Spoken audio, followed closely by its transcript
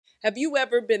Have you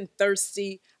ever been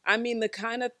thirsty? I mean, the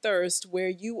kind of thirst where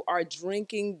you are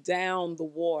drinking down the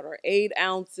water, 8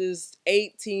 ounces,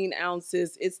 18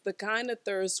 ounces. It's the kind of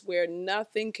thirst where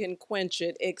nothing can quench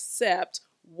it except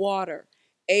water,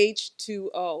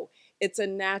 H2O. It's a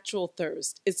natural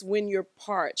thirst. It's when you're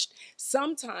parched.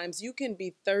 Sometimes you can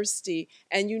be thirsty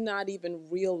and you not even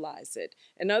realize it.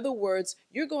 In other words,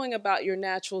 you're going about your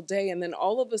natural day and then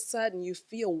all of a sudden you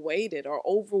feel weighted or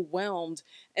overwhelmed,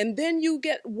 and then you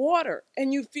get water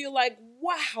and you feel like,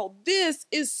 wow, this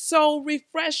is so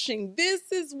refreshing.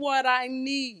 This is what I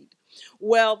need.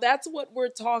 Well, that's what we're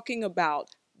talking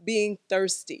about, being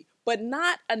thirsty, but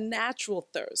not a natural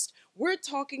thirst. We're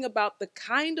talking about the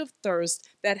kind of thirst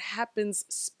that happens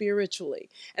spiritually.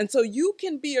 And so you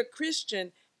can be a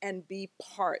Christian and be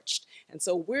parched. And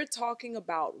so we're talking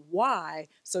about why,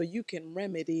 so you can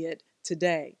remedy it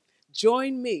today.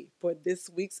 Join me for this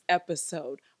week's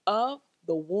episode of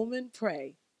the Woman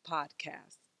Pray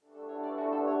podcast.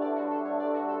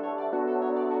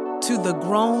 To the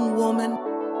grown woman,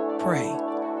 pray.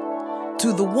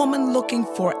 To the woman looking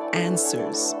for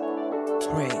answers,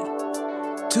 pray.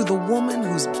 To the woman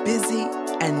who's busy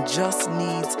and just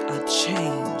needs a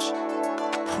change,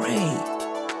 pray.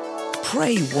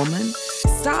 Pray, woman.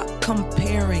 Stop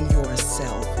comparing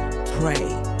yourself, pray.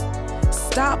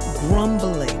 Stop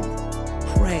grumbling,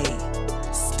 pray.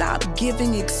 Stop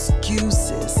giving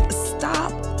excuses.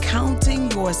 Stop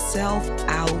counting yourself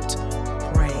out,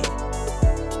 pray.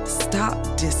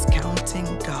 Stop discounting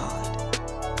God.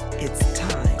 It's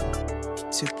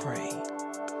time to pray.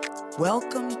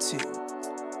 Welcome to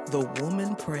the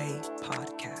Woman Pray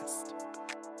podcast.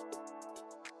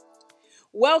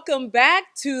 Welcome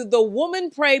back to the Woman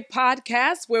Pray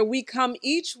podcast, where we come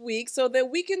each week so that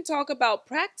we can talk about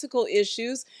practical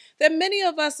issues that many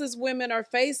of us as women are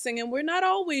facing, and we're not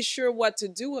always sure what to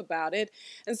do about it.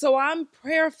 And so I'm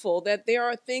prayerful that there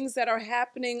are things that are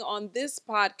happening on this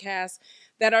podcast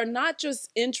that are not just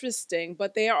interesting,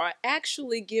 but they are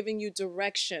actually giving you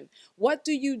direction. What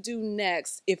do you do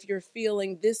next if you're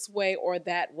feeling this way or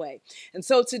that way? And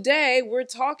so today we're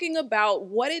talking about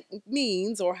what it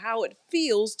means or how it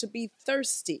feels to be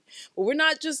thirsty. But we're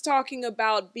not just talking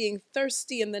about being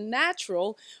thirsty in the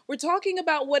natural, we're talking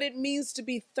about what it means to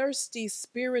be thirsty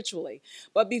spiritually.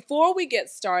 But before we get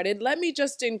started, let me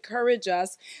just encourage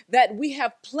us that we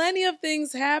have plenty of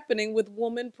things happening with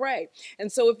Woman Pray.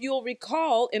 And so if you'll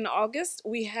recall, in August,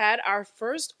 we had our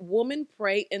first Woman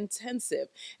Pray intensive.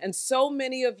 And so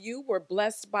many of you were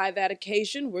blessed by that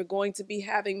occasion. We're going to be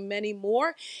having many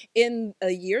more in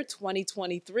the year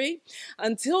 2023.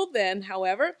 Until then,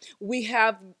 however, we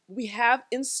have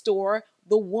in store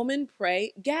the Woman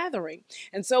Pray gathering.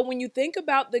 And so when you think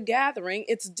about the gathering,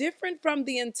 it's different from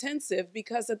the intensive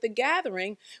because at the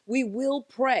gathering, we will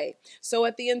pray. So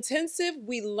at the intensive,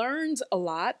 we learned a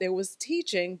lot. There was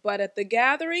teaching, but at the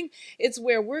gathering, it's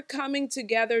where we're coming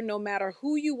together no matter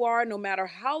who you are, no matter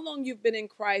how long you've been in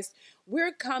Christ.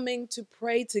 We're coming to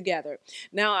pray together.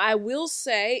 Now, I will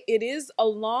say it is a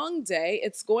long day.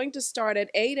 It's going to start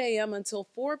at 8 a.m. until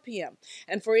 4 p.m.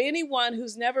 And for anyone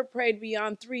who's never prayed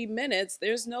beyond 3 minutes,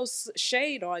 there's no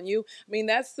shade on you. I mean,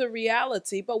 that's the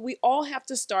reality, but we all have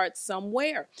to start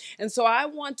somewhere. And so I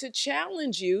want to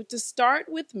challenge you to start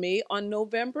with me on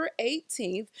November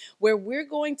 18th, where we're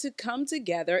going to come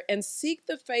together and seek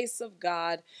the face of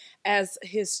God as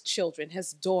his children,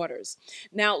 his daughters.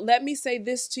 Now, let me say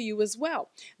this to you as well,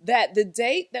 that the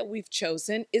date that we've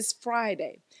chosen is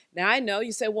Friday. Now, I know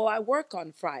you say, well, I work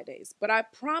on Fridays, but I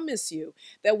promise you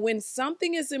that when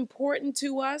something is important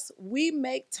to us, we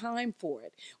make time for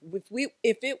it.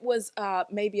 If it was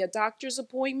maybe a doctor's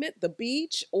appointment, the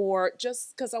beach, or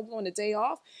just because I want a day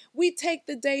off, we take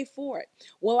the day for it.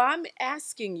 Well, I'm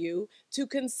asking you to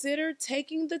consider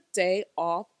taking the day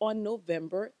off on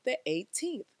November the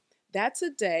 18th. That's a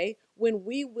day when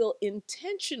we will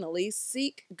intentionally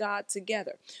seek God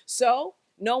together. So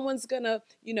no one's gonna,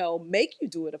 make you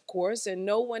do it, of course, and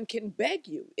no one can beg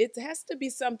you. It has to be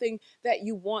something that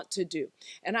you want to do.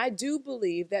 And I do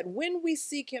believe that when we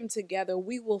seek him together,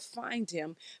 we will find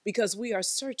him because we are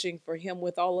searching for him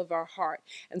with all of our heart.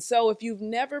 And so if you've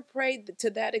never prayed to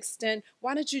that extent,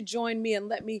 why don't you join me and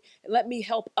let me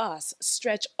help us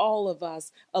stretch all of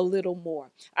us a little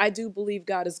more. I do believe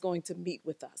God is going to meet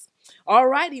with us. All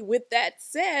righty, with that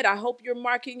said, I hope you're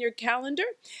marking your calendar.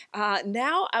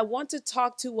 Now I want to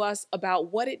talk to us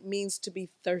about what it means to be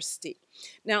thirsty.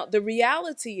 Now, the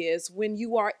reality is when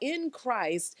you are in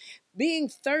Christ, being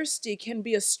thirsty can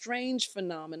be a strange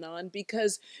phenomenon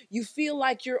because you feel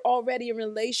like you're already in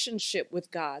relationship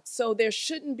with God. So there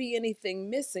shouldn't be anything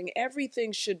missing.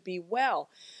 Everything should be well.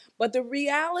 But the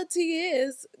reality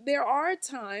is, there are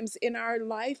times in our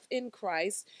life in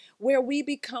Christ where we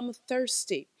become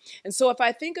thirsty. And so, if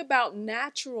I think about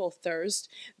natural thirst,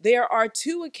 there are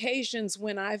two occasions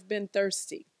when I've been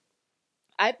thirsty.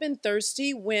 I've been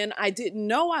thirsty when I didn't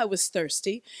know I was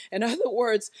thirsty. In other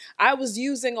words, I was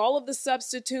using all of the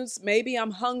substitutes. Maybe I'm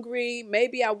hungry.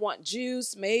 Maybe I want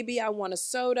juice. Maybe I want a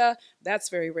soda. That's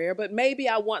very rare, but maybe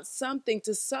I want something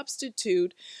to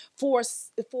substitute for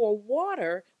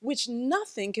water, which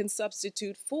nothing can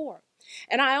substitute for.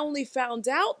 And I only found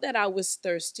out that I was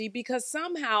thirsty because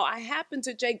somehow I happened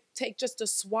to take just a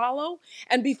swallow.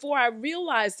 And before I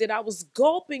realized it, I was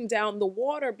gulping down the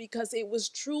water because it was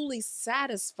truly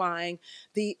satisfying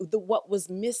the what was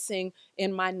missing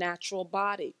in my natural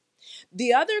body.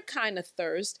 The other kind of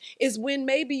thirst is when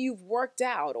maybe you've worked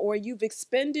out or you've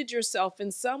expended yourself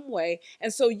in some way,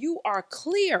 and so you are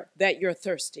clear that you're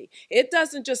thirsty. It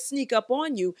doesn't just sneak up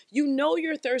on you. You know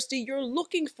you're thirsty, you're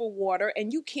looking for water,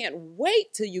 and you can't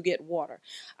wait till you get water.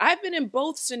 I've been in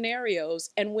both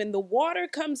scenarios, and when the water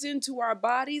comes into our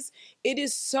bodies, it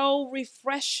is so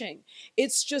refreshing.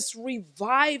 It's just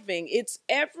reviving. It's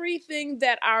everything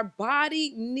that our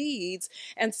body needs,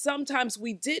 and sometimes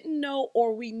we didn't know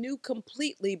or we knew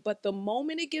completely, but the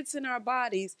moment it gets in our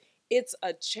bodies, it's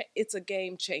a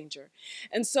game changer.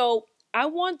 And so I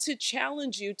want to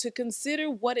challenge you to consider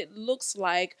what it looks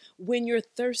like when you're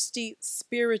thirsty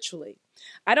spiritually.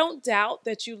 I don't doubt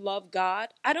that you love God.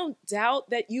 I don't doubt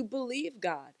that you believe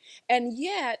God. And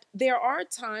yet, there are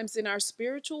times in our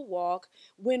spiritual walk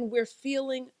when we're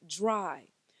feeling dry,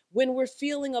 when we're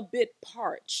feeling a bit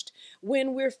parched,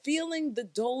 when we're feeling the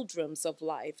doldrums of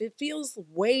life. It feels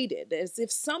weighted, as if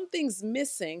something's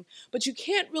missing, but you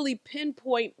can't really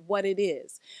pinpoint what it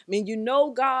is. I mean, you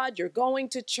know God, you're going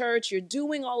to church, you're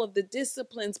doing all of the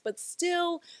disciplines, but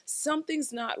still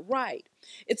something's not right.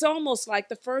 It's almost like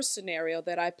the first scenario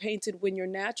that I painted when you're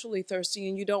naturally thirsty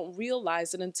and you don't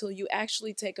realize it until you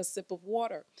actually take a sip of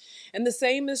water. And the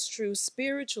same is true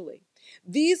spiritually.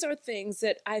 These are things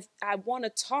that I want to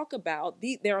talk about.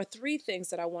 There are three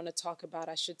things that I want to talk about,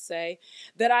 I should say,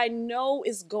 that I know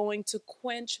is going to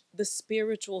quench the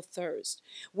spiritual thirst.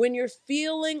 When you're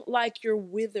feeling like you're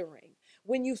withering,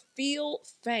 when you feel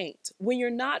faint, when you're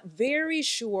not very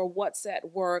sure what's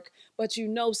at work, but you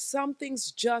know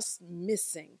something's just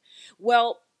missing.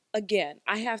 Well, again,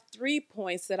 I have 3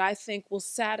 points that I think will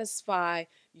satisfy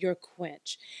your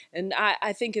quench. And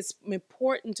I think it's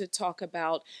important to talk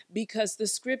about because the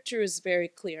scripture is very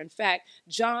clear. In fact,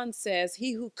 John says,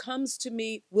 "He who comes to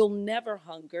me will never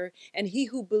hunger, and he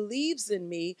who believes in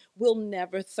me will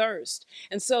never thirst."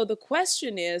 And so the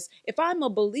question is, if I'm a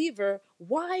believer,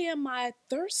 why am I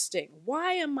thirsting?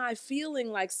 Why am I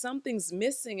feeling like something's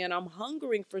missing and I'm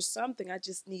hungering for something? I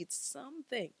just need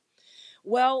something.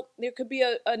 Well, there could be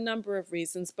a number of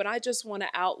reasons, but I just want to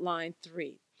outline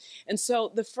three. And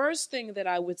so the first thing that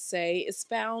I would say is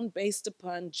found based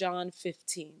upon John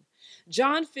 15.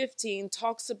 John 15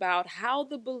 talks about how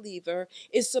the believer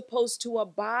is supposed to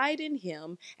abide in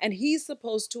him and he's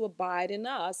supposed to abide in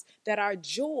us, that our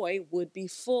joy would be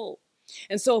full.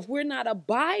 And so if we're not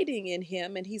abiding in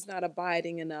him and he's not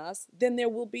abiding in us, then there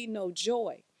will be no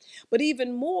joy. But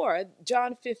even more,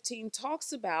 John 15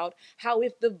 talks about how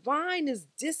if the vine is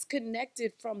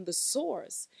disconnected from the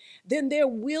source, then there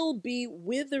will be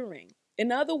withering.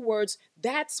 In other words,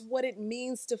 that's what it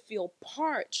means to feel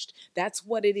parched. That's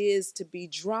what it is to be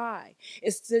dry.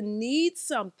 It's to need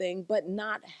something but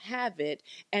not have it,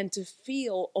 and to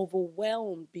feel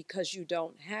overwhelmed because you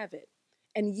don't have it.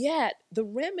 And yet, the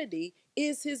remedy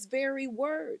is his very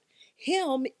word.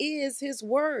 Him is his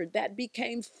word that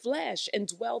became flesh and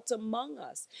dwelt among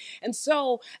us. And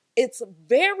so it's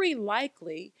very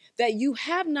likely that you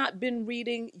have not been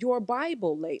reading your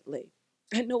Bible lately.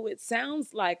 I know it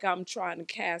sounds like I'm trying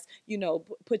to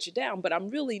put you down, but I'm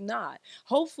really not.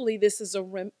 Hopefully, this is a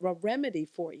remedy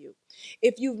for you.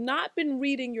 If you've not been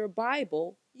reading your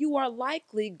Bible, you are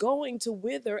likely going to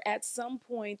wither at some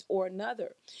point or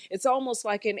another. It's almost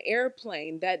like an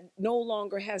airplane that no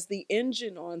longer has the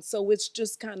engine on, so it's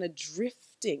just kind of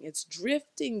drifting. It's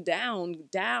drifting down,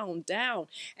 down, down.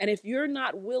 And if you're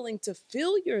not willing to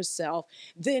fill yourself,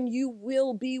 then you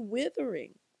will be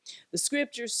withering. The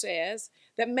scripture says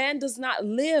that man does not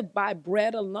live by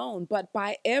bread alone, but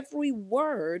by every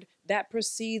word that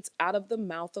proceeds out of the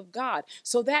mouth of God.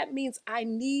 So that means I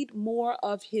need more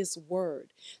of his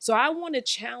word. So I want to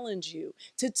challenge you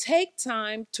to take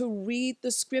time to read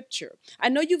the scripture. I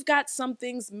know you've got some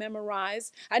things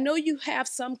memorized. I know you have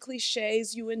some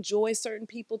cliches. You enjoy certain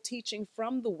people teaching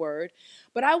from the word,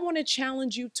 but I want to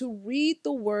challenge you to read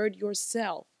the word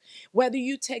yourself. Whether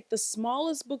you take the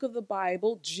smallest book of the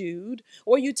Bible, Jude,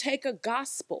 or you take a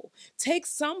gospel, take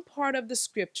some part of the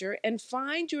scripture and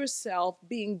find yourself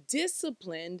being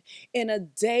disciplined in a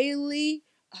daily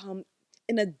um,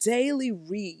 in a daily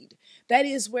read. That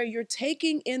is where you're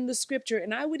taking in the scripture,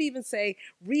 and I would even say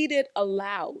read it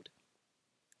aloud.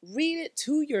 Read it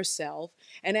to yourself.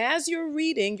 And as you're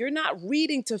reading, you're not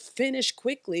reading to finish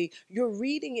quickly. You're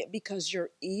reading it because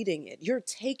you're eating it. You're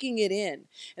taking it in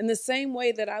the same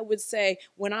way that I would say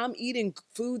when I'm eating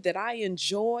food that I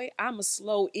enjoy, I'm a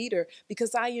slow eater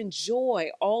because I enjoy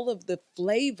all of the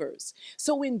flavors.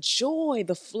 So enjoy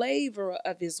the flavor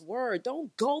of his word.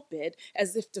 Don't gulp it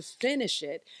as if to finish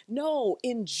it. No,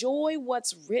 enjoy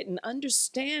what's written.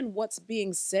 Understand what's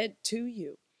being said to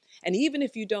you. And even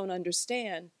if you don't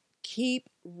understand, keep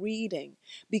reading.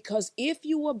 Because if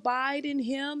you abide in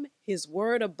him, his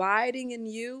word abiding in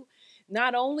you,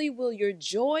 not only will your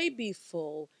joy be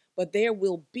full, but there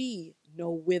will be no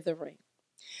withering.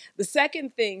 The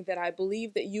second thing that I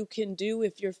believe that you can do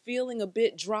if you're feeling a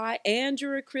bit dry and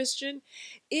you're a Christian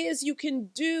is you can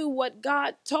do what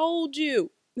God told you.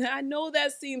 Now, I know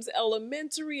that seems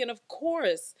elementary, and of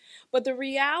course, but the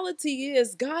reality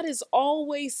is God is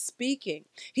always speaking.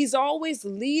 He's always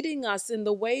leading us in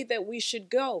the way that we should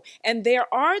go. And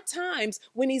there are times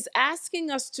when He's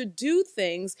asking us to do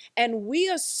things, and we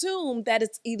assume that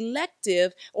it's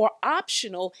elective or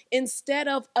optional instead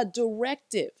of a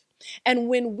directive. And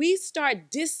when we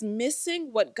start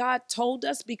dismissing what God told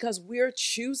us because we're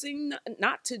choosing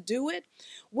not to do it,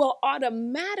 well,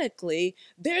 automatically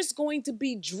there's going to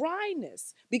be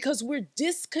dryness because we're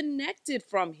disconnected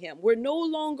from Him. We're no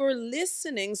longer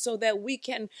listening so that we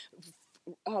can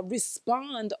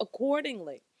respond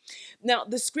accordingly. Now,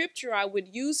 the scripture I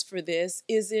would use for this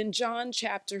is in John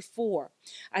chapter 4.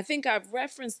 I think I've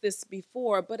referenced this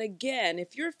before, but again,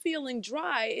 if you're feeling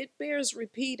dry, it bears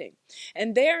repeating.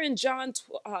 And there in John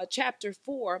chapter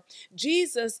 4,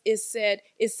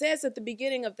 it says at the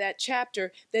beginning of that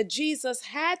chapter that Jesus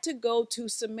had to go to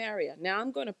Samaria. Now,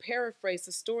 I'm going to paraphrase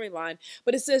the storyline,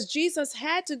 but it says Jesus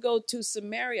had to go to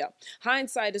Samaria.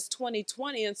 Hindsight is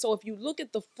 2020, and so if you look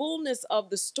at the fullness of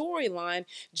the storyline,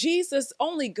 Jesus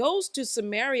only goes to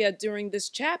Samaria during this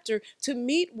chapter to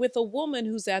meet with a woman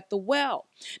who's at the well.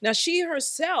 Now, she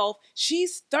herself,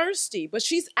 she's thirsty, but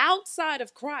she's outside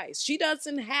of Christ. She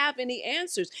doesn't have any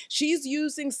answers. She's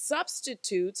using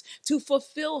substitutes to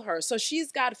fulfill her. So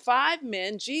she's got 5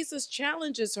 men. Jesus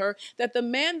challenges her that the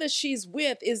man that she's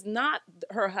with is not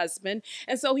her husband.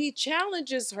 And so he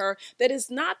challenges her that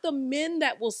it's not the men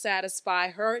that will satisfy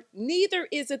her, neither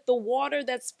is it the water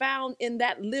that's found in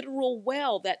that literal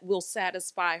well that will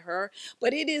satisfy her,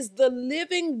 but it is the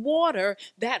living water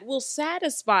that will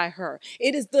satisfy her.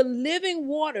 It is the living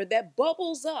water that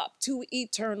bubbles up to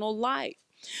eternal life.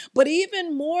 But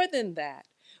even more than that,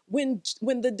 when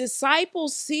the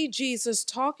disciples see Jesus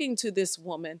talking to this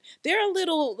woman, they're a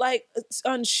little like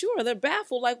unsure. They're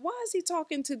baffled, like, why is he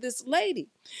talking to this lady?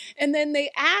 And then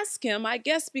they ask him, I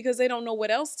guess because they don't know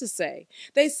what else to say.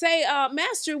 They say,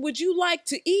 Master, would you like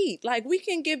to eat? Like, we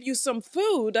can give you some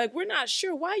food. Like, we're not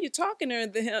sure why you're talking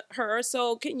to her.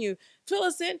 So can you fill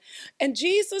us in? And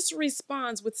Jesus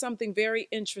responds with something very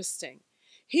interesting.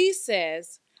 He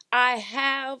says, I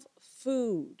have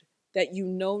food that you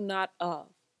know not of.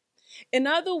 In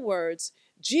other words,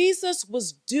 Jesus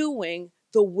was doing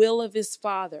the will of his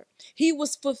Father. He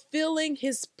was fulfilling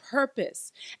his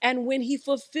purpose. And when he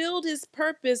fulfilled his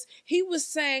purpose, he was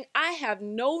saying, I have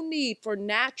no need for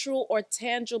natural or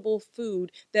tangible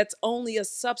food that's only a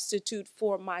substitute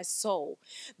for my soul.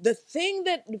 The thing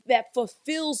that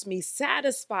fulfills me,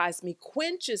 satisfies me,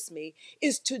 quenches me,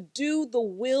 is to do the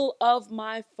will of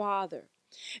my Father.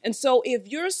 And so if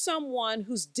you're someone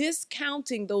who's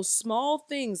discounting those small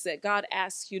things that God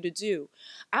asks you to do,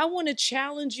 I want to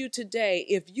challenge you today.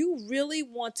 If you really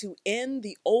want to end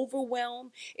the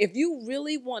overwhelm, if you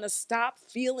really want to stop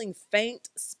feeling faint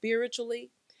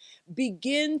spiritually,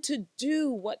 begin to do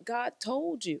what God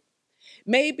told you.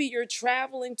 Maybe you're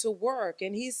traveling to work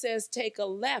and he says take a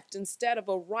left instead of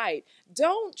a right.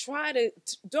 Don't try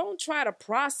to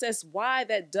process why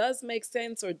that does make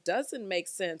sense or doesn't make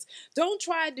sense. Don't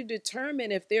try to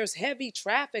determine if there's heavy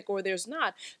traffic or there's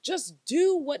not. Just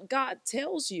do what God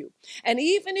tells you. And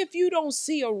even if you don't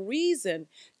see a reason,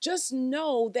 just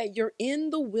know that you're in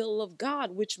the will of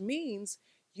God, which means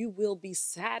you will be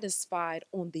satisfied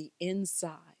on the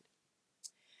inside.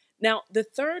 Now, the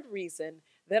third reason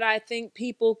that I think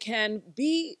people can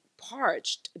be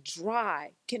parched,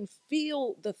 dry, can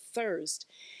feel the thirst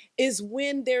is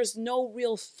when there's no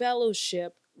real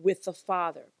fellowship with the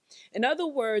Father. In other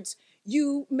words,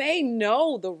 you may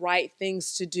know the right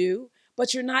things to do,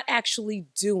 but you're not actually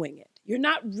doing it. You're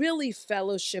not really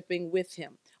fellowshipping with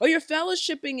him. Or you're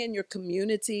fellowshipping in your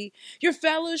community, you're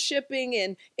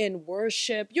fellowshipping in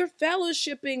worship, you're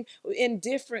fellowshipping in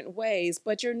different ways,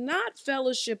 but you're not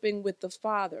fellowshipping with the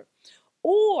Father.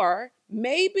 Or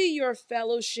maybe your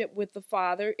fellowship with the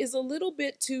Father is a little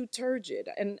bit too turgid,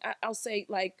 and I'll say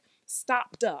like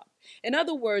stopped up. In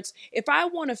other words, if I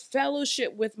want to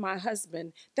fellowship with my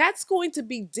husband, that's going to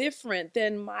be different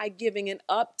than my giving an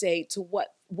update to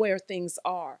where things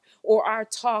are, or our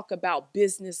talk about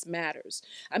business matters.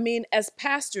 I mean, as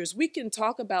pastors, we can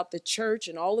talk about the church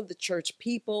and all of the church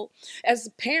people. As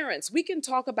parents, we can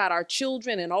talk about our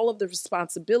children and all of the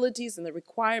responsibilities and the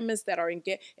requirements that are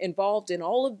involved in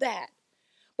all of that.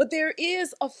 But there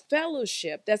is a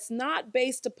fellowship that's not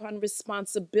based upon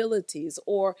responsibilities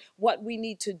or what we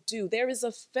need to do. There is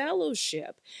a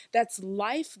fellowship that's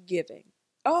life giving.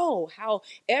 Oh, how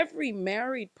every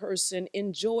married person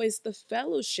enjoys the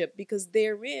fellowship because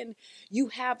therein you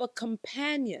have a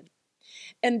companion.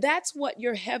 And that's what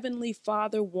your heavenly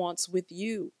Father wants with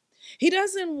you. He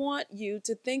doesn't want you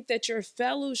to think that your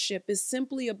fellowship is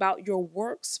simply about your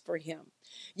works for him.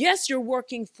 Yes, you're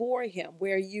working for him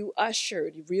where you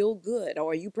ushered real good,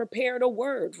 or you prepared a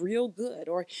word real good,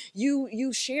 or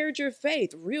you shared your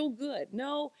faith real good.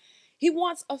 No, he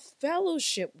wants a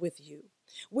fellowship with you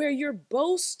where you're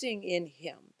boasting in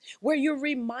him, where you're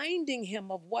reminding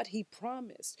him of what he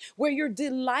promised, where you're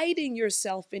delighting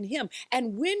yourself in him.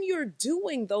 And when you're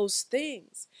doing those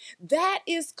things, that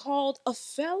is called a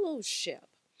fellowship.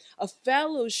 A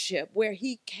fellowship where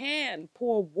he can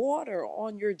pour water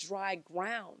on your dry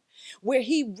ground, where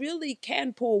he really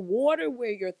can pour water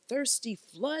where your thirsty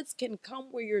floods can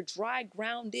come where your dry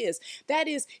ground is. That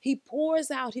is, he pours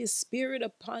out his spirit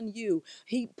upon you.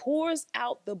 He pours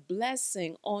out the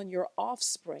blessing on your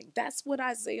offspring. That's what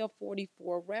Isaiah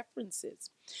 44 references.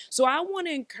 So I want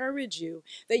to encourage you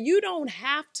that you don't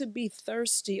have to be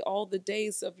thirsty all the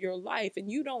days of your life, and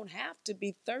you don't have to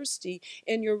be thirsty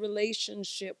in your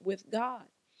relationship with God.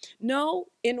 No,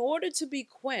 in order to be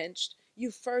quenched,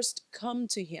 you first come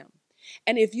to him.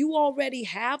 And if you already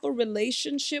have a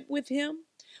relationship with him,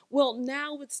 well,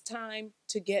 now it's time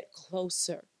to get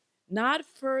closer, not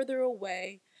further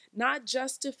away, not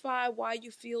justify why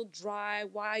you feel dry,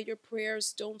 why your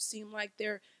prayers don't seem like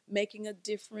they're making a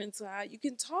difference. You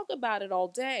can talk about it all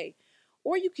day,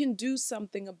 or you can do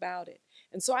something about it.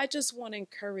 And so I just want to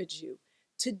encourage you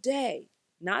today,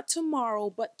 not tomorrow,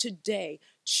 but today,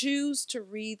 choose to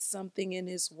read something in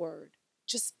his word.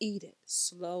 Just eat it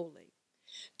slowly.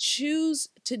 Choose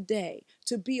today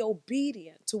to be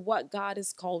obedient to what God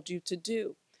has called you to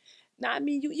do. Now, I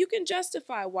mean, you can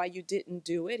justify why you didn't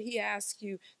do it. He asked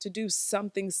you to do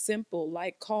something simple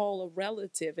like call a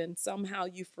relative and somehow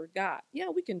you forgot. Yeah,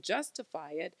 we can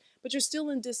justify it, but you're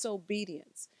still in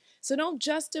disobedience. So don't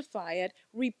justify it.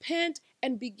 Repent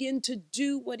and begin to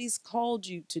do what he's called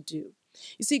you to do.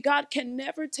 You see, God can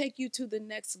never take you to the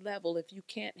next level if you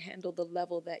can't handle the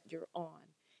level that you're on,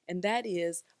 and that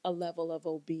is a level of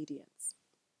obedience.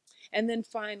 And then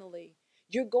finally,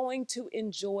 you're going to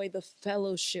enjoy the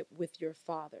fellowship with your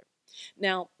Father.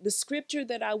 Now, the scripture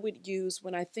that I would use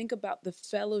when I think about the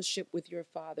fellowship with your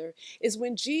Father is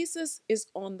when Jesus is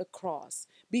on the cross.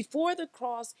 Before the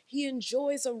cross, he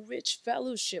enjoys a rich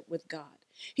fellowship with God.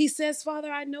 He says,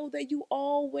 Father, I know that you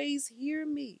always hear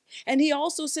me. And he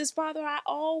also says, Father, I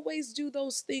always do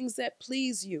those things that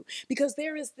please you, because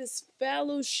there is this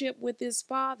fellowship with his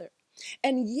Father.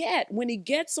 And yet, when he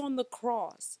gets on the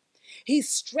cross, he's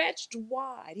stretched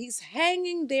wide. He's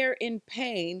hanging there in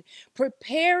pain,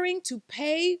 preparing to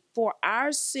pay for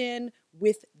our sin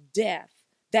with death.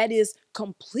 That is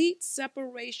complete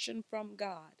separation from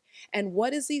God. And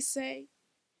what does he say?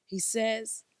 He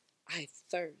says, I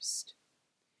thirst.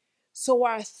 So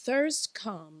our thirst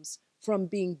comes from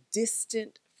being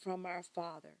distant from our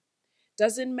Father.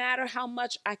 Doesn't matter how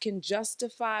much I can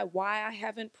justify why I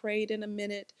haven't prayed in a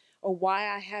minute or why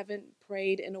I haven't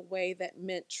prayed in a way that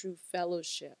meant true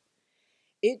fellowship.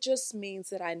 It just means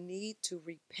that I need to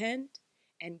repent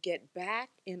and get back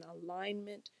in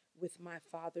alignment with my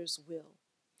Father's will.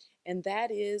 And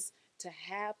that is to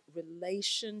have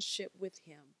relationship with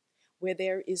him where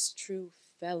there is true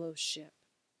fellowship.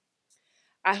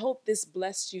 I hope this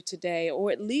blessed you today,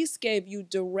 or at least gave you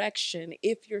direction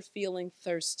if you're feeling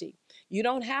thirsty. You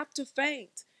don't have to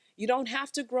faint. You don't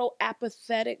have to grow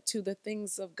apathetic to the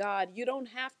things of God. You don't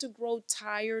have to grow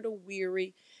tired or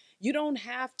weary. You don't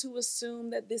have to assume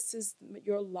that this is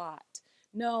your lot.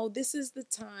 No, this is the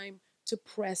time to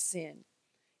press in.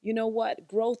 You know what?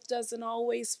 Growth doesn't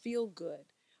always feel good,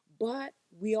 but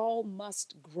we all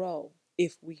must grow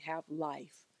if we have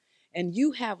life. and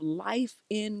you have life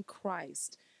in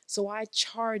Christ. So I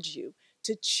charge you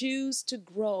to choose to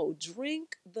grow.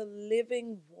 Drink the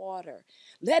living water.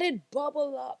 Let it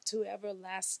bubble up to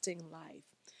everlasting life.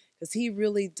 Because he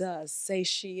really does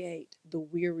satiate the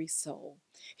weary soul.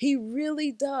 He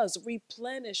really does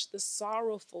replenish the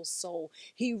sorrowful soul.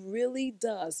 He really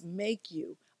does make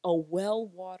you a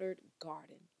well-watered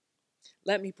garden.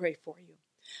 Let me pray for you.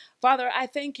 Father, I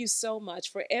thank you so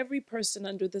much for every person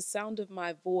under the sound of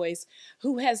my voice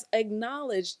who has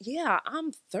acknowledged, yeah,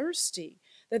 I'm thirsty,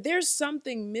 that there's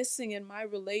something missing in my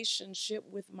relationship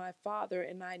with my Father,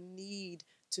 and I need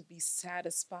to be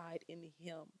satisfied in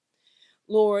him.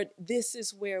 Lord, this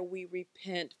is where we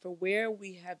repent for where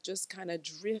we have just kind of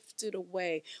drifted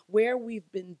away, where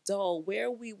we've been dull, where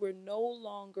we were no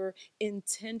longer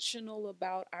intentional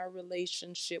about our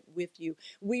relationship with you.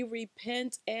 We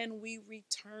repent and we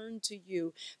return to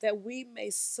you that we may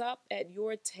sup at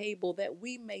your table, that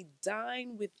we may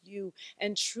dine with you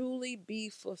and truly be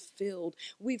fulfilled.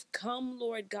 We've come,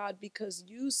 Lord God, because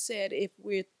you said if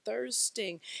we're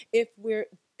thirsting, if we're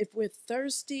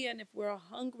thirsty and if we're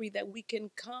hungry, that we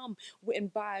can come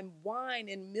and buy wine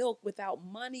and milk without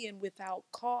money and without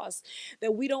cost,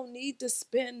 that we don't need to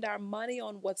spend our money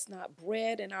on what's not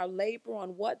bread and our labor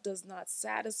on what does not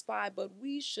satisfy, but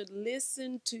we should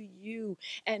listen to you,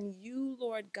 and you,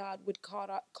 Lord God, would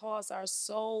cause our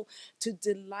soul to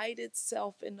delight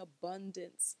itself in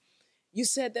abundance. You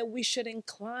said that we should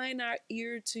incline our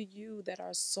ear to you, that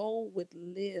our soul would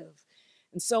live.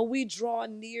 And so we draw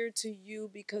near to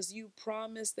you because you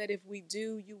promised that if we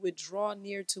do, you would draw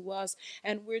near to us.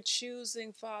 And we're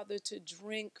choosing, Father, to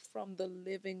drink from the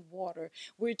living water.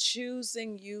 We're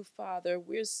choosing you, Father.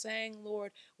 We're saying,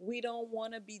 Lord, we don't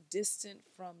want to be distant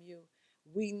from you.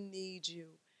 We need you.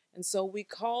 And so we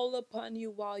call upon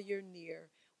you while you're near.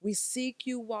 We seek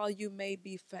you while you may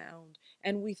be found.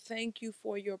 And we thank you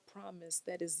for your promise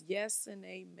that is yes and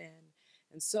amen.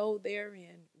 And so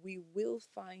therein we will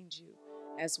find you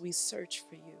as we search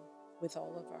for you with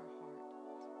all of our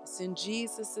heart. It's in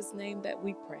Jesus' name that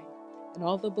we pray. And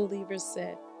all the believers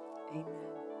said, amen.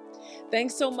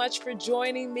 Thanks so much for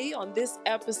joining me on this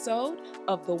episode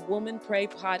of the Woman Pray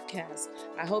podcast.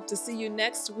 I hope to see you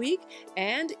next week.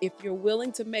 And if you're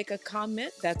willing to make a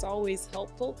comment, that's always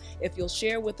helpful. If you'll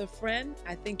share with a friend,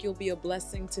 I think you'll be a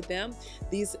blessing to them.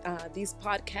 These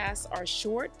podcasts are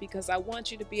short because I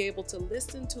want you to be able to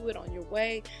listen to it on your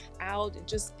way out and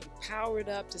just be powered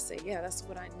up to say, yeah, that's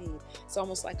what I need. It's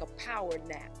almost like a power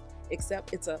nap,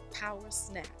 except it's a power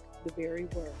snack, the very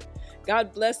word.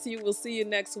 God bless you. We'll see you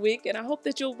next week. And I hope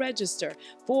that you'll register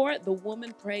for the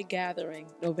Woman Pray Gathering,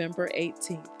 November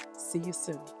 18th. See you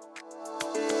soon.